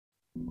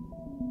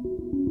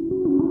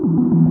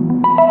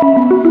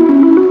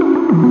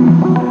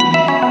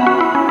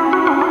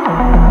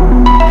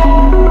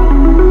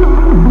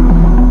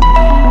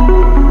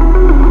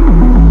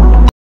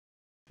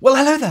Well,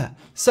 hello there.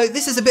 So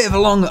this is a bit of a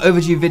long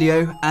overdue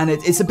video, and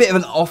it's a bit of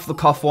an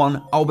off-the-cuff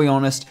one, I'll be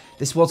honest.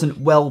 This wasn't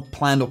well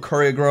planned or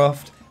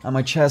choreographed, and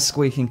my chair's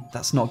squeaking,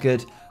 that's not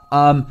good.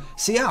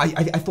 So yeah, I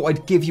thought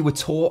I'd give you a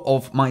tour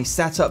of my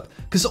setup,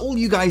 because all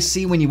you guys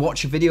see when you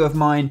watch a video of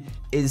mine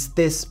is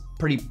this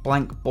pretty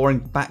blank, boring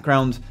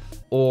background,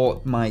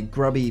 or my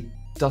grubby,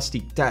 dusty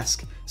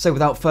desk. So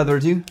without further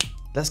ado,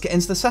 let's get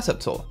into the setup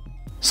tour.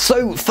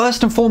 So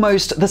first and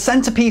foremost, the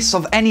centerpiece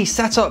of any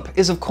setup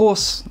is of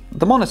course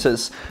the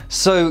monitors.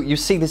 So you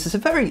see this is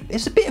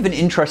it's a bit of an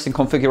interesting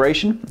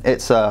configuration.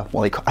 It's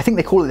well, I think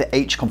they call it the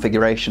H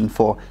configuration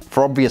for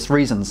obvious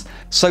reasons.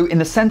 So in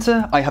the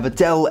center, I have a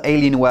Dell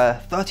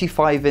Alienware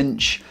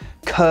 35-inch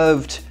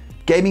curved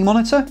gaming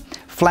monitor,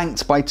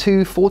 flanked by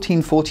two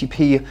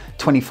 1440p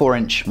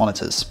 24-inch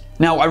monitors.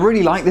 Now I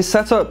really like this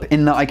setup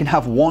in that I can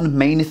have one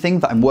main thing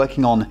that I'm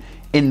working on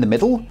in the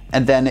middle,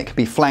 and then it can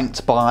be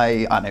flanked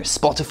by, I don't know,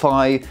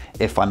 Spotify,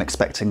 if I'm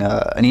expecting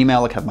an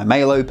email, I can have my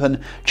mail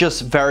open,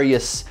 just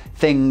various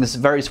things,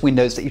 various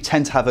windows that you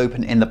tend to have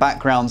open in the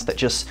backgrounds that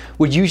just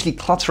would usually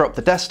clutter up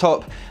the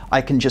desktop.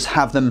 I can just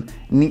have them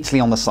neatly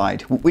on the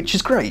side, which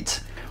is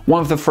great. One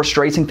of the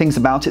frustrating things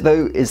about it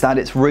though is that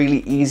it's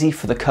really easy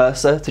for the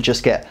cursor to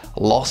just get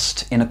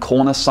lost in a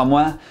corner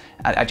somewhere.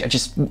 I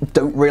just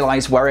don't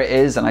realize where it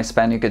is, and I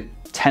spend a good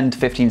 10 to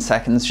 15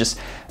 seconds just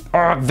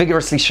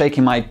vigorously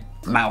shaking my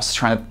mouse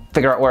trying to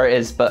figure out where it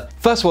is. But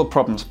first world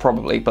problems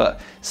probably,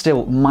 but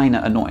still minor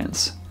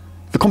annoyance.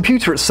 The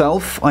computer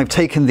itself, I've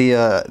taken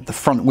the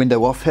front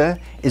window off here,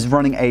 is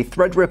running a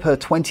Threadripper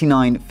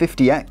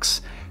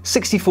 2950X,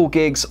 64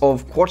 gigs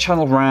of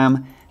quad-channel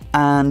RAM,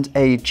 and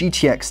a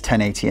GTX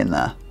 1080 in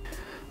there.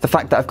 The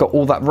fact that I've got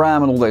all that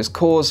RAM and all those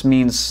cores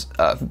means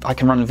I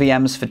can run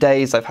VMs for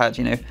days. I've had,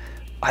 you know,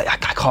 I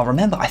can't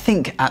remember, I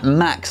think at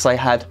max I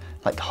had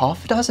like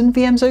half a dozen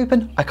VMs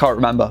open? I can't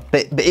remember,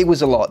 but it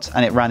was a lot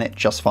and it ran it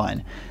just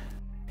fine.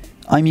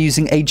 I'm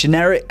using a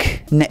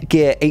generic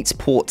Netgear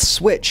 8-port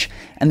switch,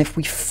 and if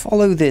we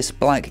follow this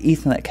black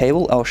Ethernet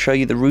cable, I'll show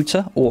you the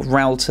router, or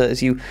router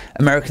as you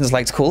Americans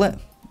like to call it.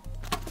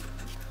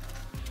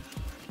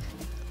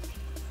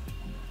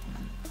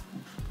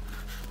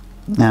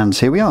 And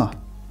here we are.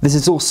 This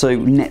is also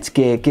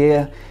Netgear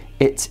gear.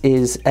 It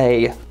is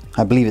a,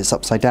 I believe it's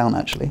upside down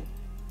actually,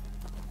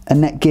 a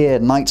Netgear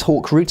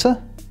Nighthawk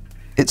router.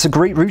 It's a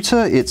great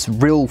router, it's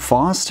real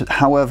fast.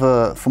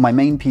 However, for my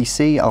main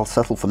PC, I'll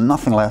settle for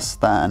nothing less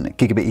than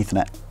gigabit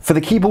Ethernet. For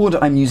the keyboard,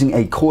 I'm using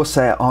a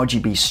Corsair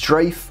RGB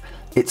Strafe.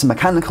 It's a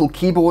mechanical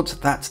keyboard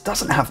that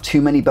doesn't have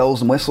too many bells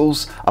and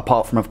whistles,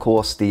 apart from, of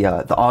course, the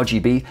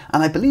RGB.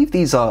 And I believe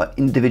these are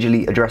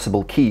individually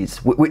addressable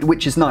keys,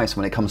 which is nice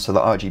when it comes to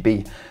the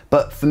RGB.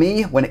 But for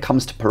me, when it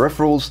comes to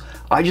peripherals,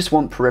 I just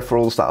want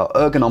peripherals that are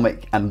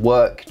ergonomic and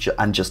work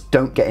and just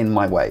don't get in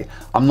my way.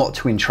 I'm not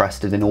too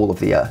interested in all of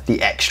the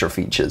extra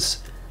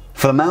features.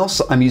 For the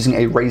mouse, I'm using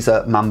a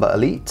Razer Mamba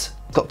Elite.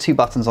 Got two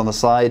buttons on the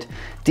side,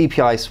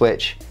 DPI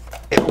switch.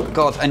 Oh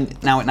God,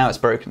 and now it's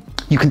broken.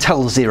 You can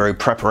tell zero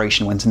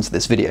preparation went into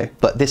this video,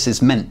 but this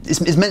is meant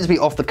to be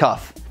off the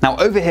cuff. Now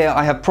over here,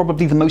 I have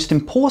probably the most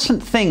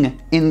important thing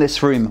in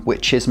this room,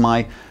 which is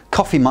my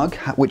coffee mug,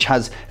 which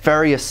has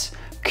various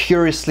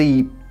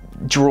curiously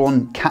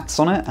drawn cats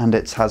on it, and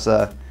it has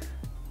a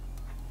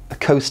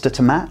coaster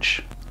to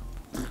match.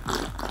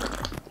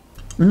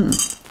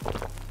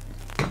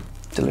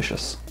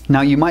 Delicious.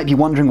 Now you might be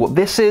wondering what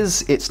this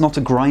is. It's not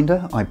a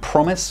grinder, I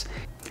promise.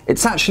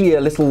 It's actually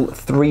a little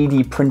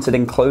 3D printed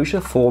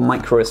enclosure for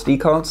micro SD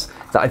cards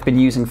that I've been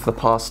using for the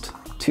past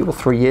 2 or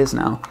 3 years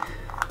now.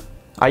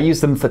 I use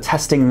them for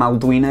testing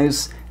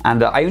Malduinos,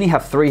 and I only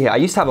have 3 here. I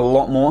used to have a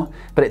lot more,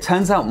 but it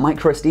turns out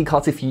micro SD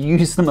cards, if you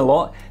use them a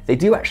lot, they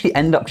do actually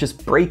end up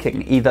just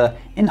breaking, either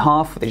in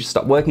half, or they just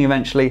stop working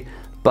eventually.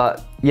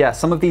 But yeah,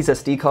 some of these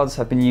SD cards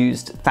have been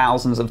used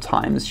thousands of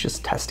times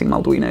just testing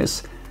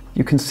Malduinos.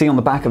 You can see on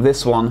the back of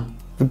this one,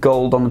 the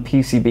gold on the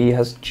PCB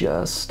has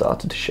just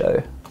started to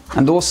show.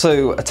 And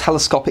also a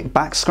telescopic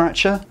back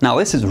scratcher. Now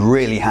this is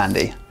really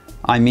handy.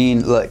 I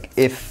mean, look,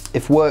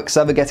 if work's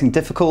ever getting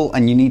difficult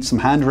and you need some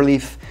hand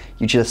relief,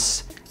 you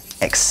just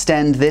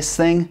extend this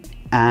thing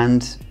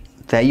and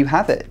there you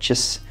have it.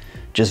 Just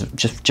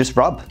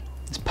rub.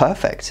 It's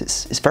perfect.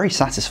 It's very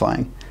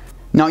satisfying.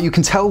 Now you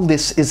can tell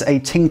this is a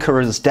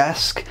tinkerer's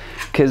desk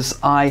because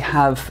I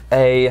have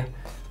an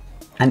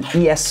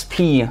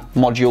ESP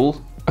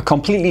module, a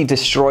completely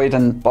destroyed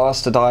and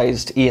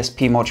bastardized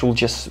ESP module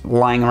just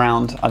lying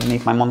around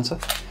underneath my monitor.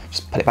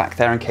 Just put it back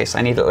there in case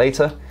I need it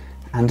later.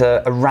 And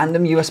a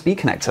random USB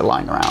connector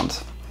lying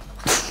around.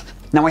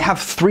 Now I have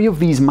 3 of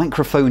these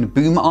microphone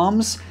boom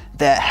arms.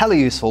 They're hella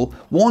useful.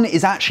 One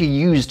is actually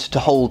used to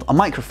hold a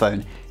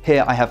microphone.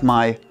 Here I have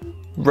my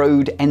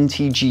Rode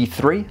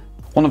NT-G3.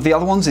 One of the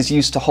other ones is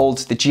used to hold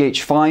the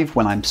GH5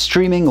 when I'm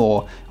streaming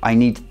or I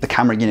need the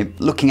camera, you know,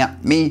 looking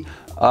at me.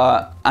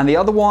 And the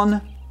other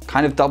one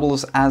kind of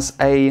doubles as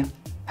a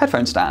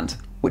headphone stand,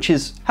 which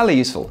is hella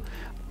useful.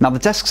 Now the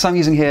desks I'm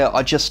using here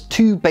are just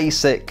two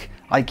basic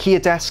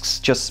IKEA desks,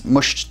 just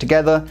mushed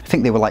together. I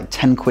think they were like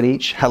 10 quid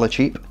each, hella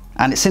cheap.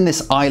 And it's in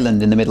this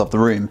island in the middle of the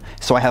room.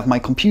 So I have my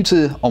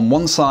computer on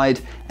one side,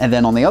 and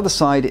then on the other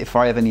side, if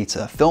I ever need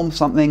to film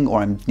something,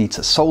 or I need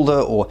to solder,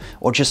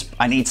 or just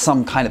I need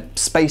some kind of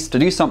space to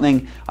do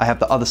something, I have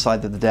the other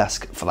side of the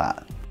desk for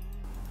that.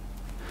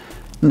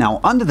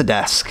 Now, under the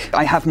desk,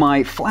 I have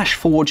my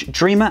FlashForge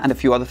Dreamer and a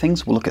few other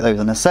things. We'll look at those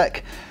in a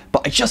sec.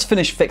 But I just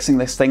finished fixing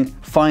this thing,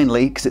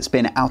 finally, because it's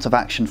been out of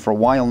action for a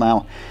while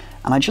now.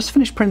 And I just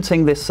finished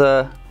printing this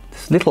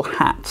little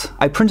hat.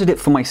 I printed it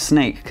for my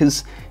snake,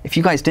 because if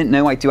you guys didn't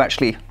know, I do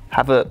actually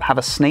have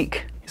a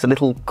snake. It's a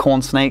little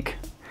corn snake.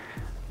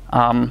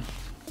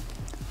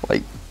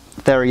 Like,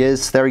 there he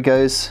is, there he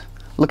goes.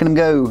 Look at him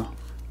go.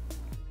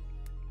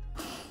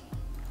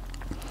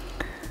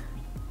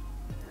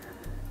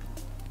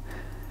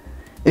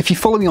 If you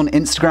follow me on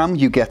Instagram,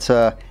 you get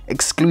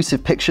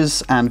exclusive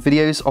pictures and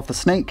videos of the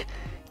snake,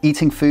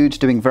 eating food,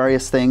 doing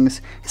various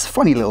things. He's a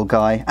funny little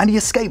guy, and he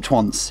escaped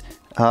once.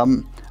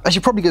 I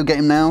should probably go get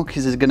him now,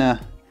 because he's gonna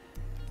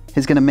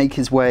make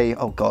his way.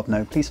 Oh God,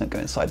 no! Please don't go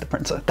inside the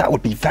printer. That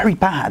would be very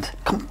bad.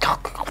 Come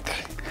on,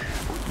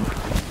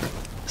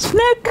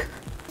 Snake!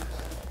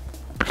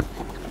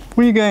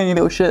 Where are you going, you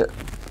little shit?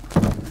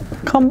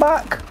 Come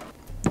back!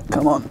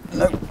 Come on,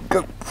 no,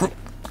 go.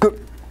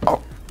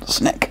 Oh,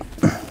 Snake!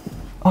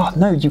 Oh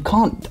no, you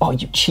can't. Oh,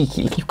 you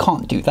cheeky! You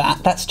can't do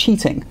that. That's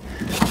cheating.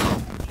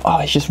 Oh,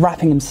 he's just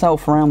wrapping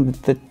himself around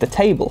the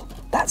table.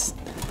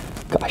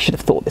 God, I should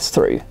have thought this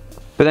through.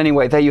 But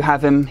anyway, there you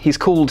have him. He's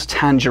called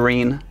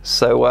Tangerine,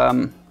 so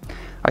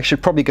I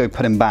should probably go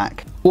put him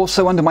back.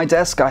 Also under my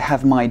desk, I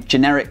have my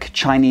generic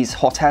Chinese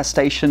hot air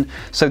station.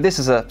 So this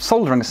is a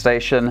soldering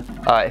station.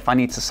 If I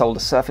need to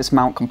solder surface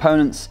mount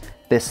components,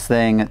 this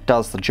thing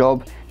does the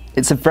job.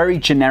 It's a very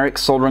generic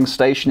soldering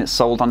station. It's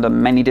sold under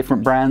many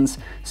different brands.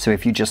 So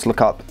if you just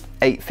look up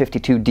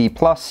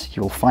 852D+,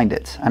 you'll find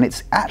it. And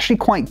it's actually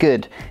quite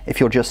good if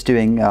you're just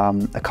doing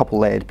a couple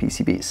layered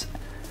PCBs.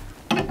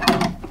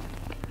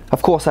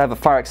 Of course, I have a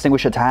fire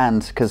extinguisher to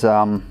hand, because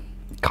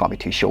can't be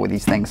too sure with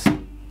these things.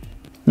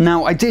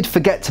 Now, I did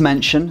forget to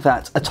mention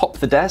that atop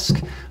the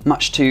desk,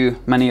 much to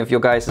many of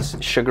your guys'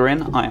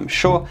 chagrin, I am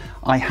sure,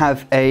 I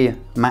have a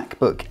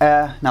MacBook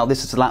Air. Now,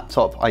 this is a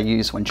laptop I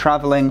use when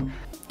traveling.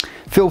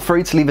 Feel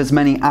free to leave as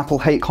many Apple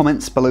hate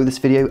comments below this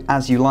video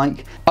as you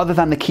like. Other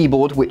than the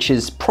keyboard, which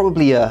is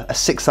probably a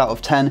 6 out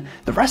of 10,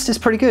 the rest is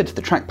pretty good.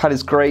 The trackpad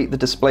is great, the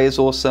display is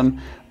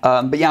awesome.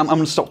 But yeah, I'm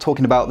gonna stop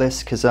talking about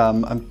this, because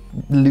I'm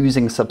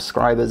losing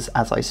subscribers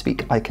as I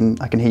speak. I can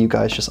hear you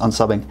guys just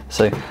unsubbing,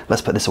 so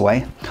let's put this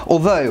away.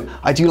 Although,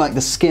 I do like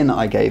the skin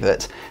I gave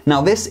it.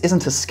 Now this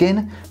isn't a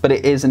skin, but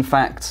it is in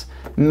fact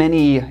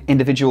many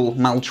individual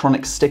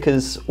Maltronic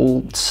stickers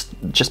all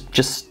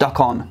just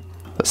stuck on.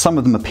 But some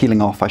of them are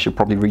peeling off. I should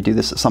probably redo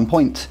this at some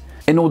point.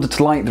 In order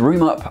to light the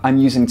room up, I'm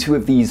using two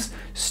of these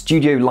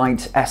studio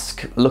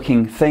light-esque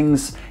looking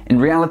things. In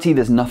reality,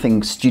 there's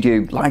nothing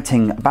studio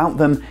lighting about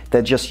them.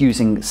 They're just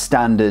using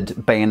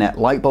standard bayonet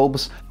light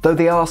bulbs, though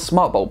they are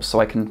smart bulbs, so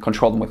I can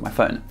control them with my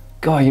phone.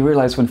 God, you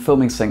realize when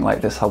filming something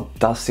like this how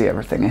dusty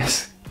everything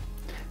is.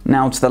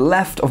 Now to the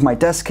left of my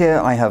desk here,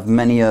 I have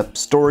many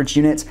storage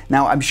units.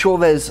 Now I'm sure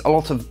there's a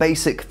lot of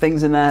basic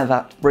things in there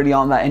that really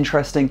aren't that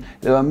interesting,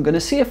 though I'm gonna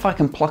see if I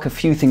can pluck a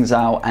few things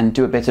out and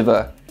do a bit of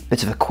a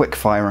quick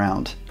fire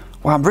round.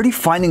 Wow, I'm really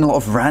finding a lot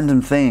of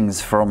random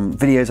things from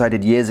videos I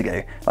did years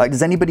ago. Like,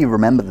 does anybody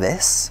remember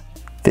this?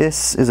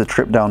 This is a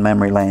trip down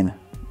memory lane.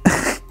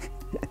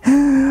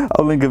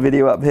 I'll link a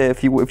video up here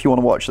if you want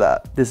to watch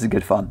that. This is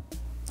good fun.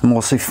 I'm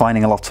also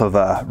finding a lot of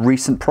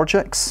recent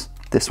projects.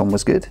 This one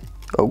was good.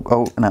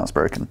 Oh, now it's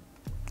broken.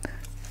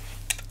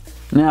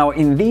 Now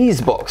in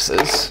these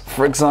boxes,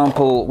 for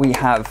example, we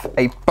have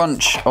a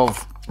bunch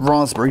of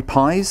Raspberry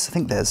Pis. I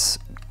think there's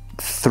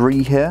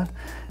 3 here.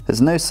 There's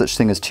no such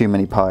thing as too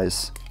many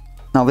pies.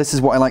 Now this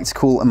is what I like to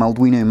call a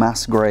Malduino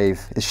mass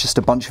grave. It's just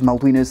a bunch of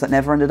Malduinos that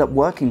never ended up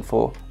working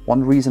for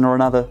one reason or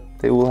another.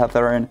 They all have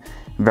their own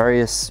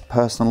various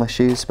personal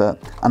issues,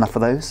 but enough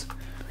of those.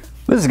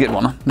 This is a good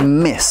one.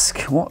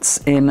 MISC. What's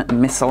in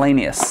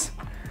miscellaneous?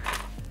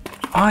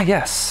 Ah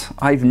yes,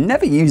 I've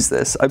never used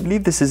this. I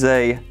believe this is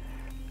a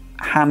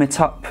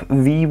Hamitup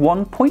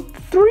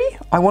V1.3,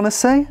 I want to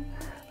say.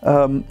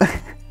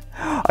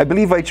 I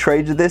believe I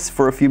traded this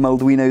for a few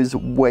Malduinos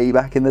way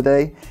back in the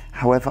day.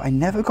 However, I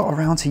never got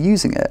around to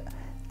using it.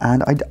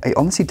 And I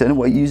honestly don't know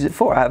what I use it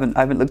for. I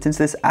haven't looked into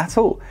this at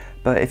all.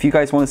 But if you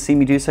guys want to see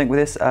me do something with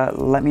this,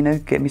 let me know,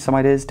 get me some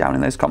ideas down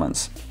in those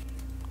comments.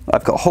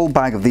 I've got a whole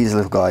bag of these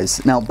little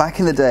guys. Now,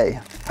 back in the day,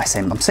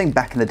 I'm saying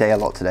back in the day a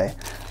lot today.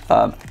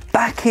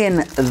 Back in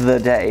the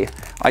day,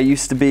 I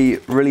used to be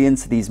really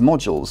into these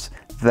modules.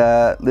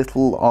 They're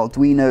little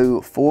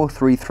Arduino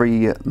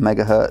 433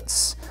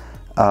 megahertz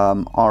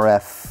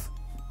RF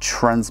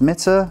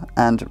transmitter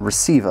and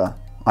receiver,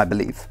 I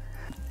believe.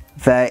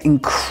 They're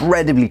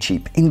incredibly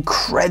cheap,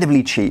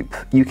 incredibly cheap.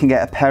 You can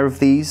get a pair of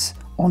these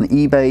on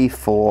eBay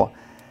for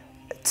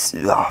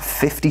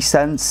 50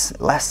 cents,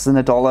 less than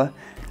 $1.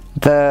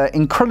 They're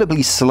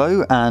incredibly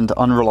slow and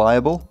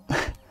unreliable,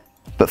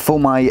 but for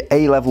my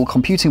A-level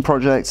computing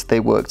project, they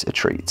worked a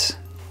treat.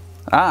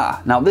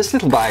 Now this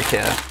little bag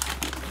here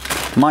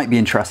might be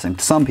interesting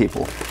to some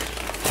people.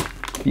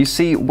 You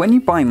see, when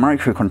you buy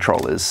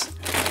microcontrollers,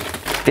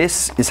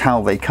 this is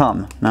how they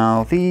come.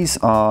 Now, these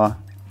are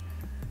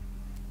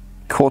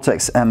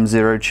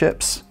Cortex-M0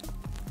 chips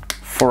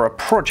for a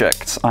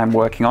project I'm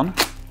working on.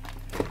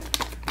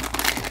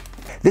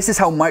 This is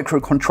how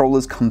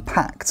microcontrollers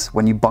compact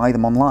when you buy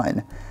them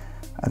online.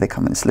 They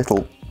come in this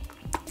little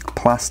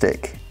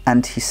plastic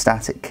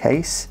anti-static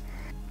case.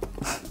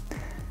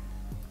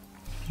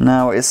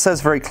 Now, it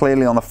says very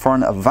clearly on the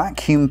front, a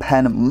vacuum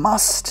pen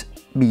must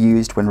be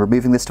used when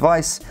removing this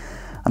device.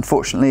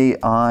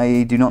 Unfortunately,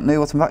 I do not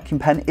know what a vacuum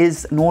pen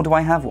is, nor do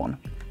I have one.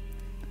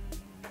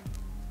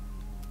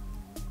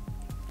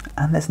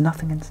 And there's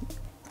nothing in...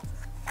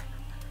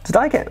 Did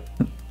I get...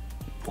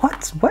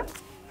 What?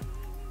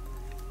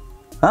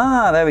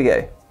 There we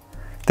go.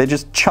 They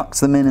just chucked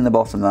them in the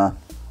bottom there.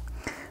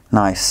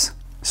 Nice.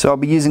 So I'll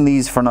be using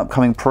these for an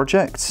upcoming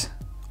project.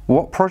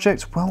 What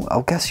project? Well,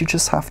 I guess you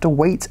just have to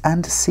wait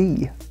and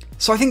see.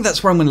 So I think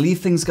that's where I'm going to leave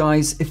things,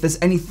 guys. If there's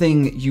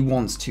anything you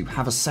want to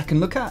have a second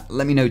look at,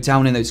 let me know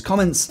down in those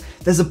comments.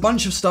 There's a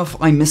bunch of stuff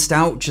I missed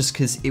out just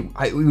because it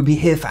would be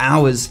here for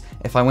hours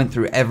if I went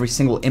through every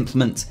single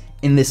implement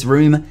in this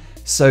room.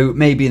 So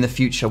maybe in the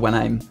future when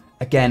I'm,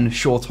 again,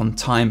 short on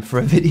time for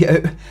a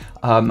video,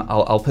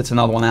 I'll put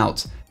another one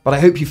out. But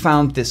I hope you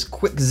found this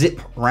quick zip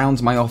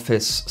around my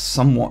office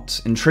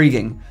somewhat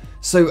intriguing.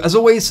 So as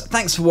always,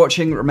 thanks for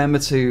watching. Remember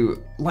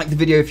to like the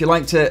video if you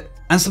liked it,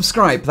 and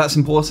subscribe, that's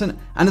important.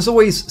 And as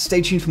always,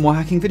 stay tuned for more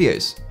hacking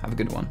videos. Have a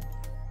good one.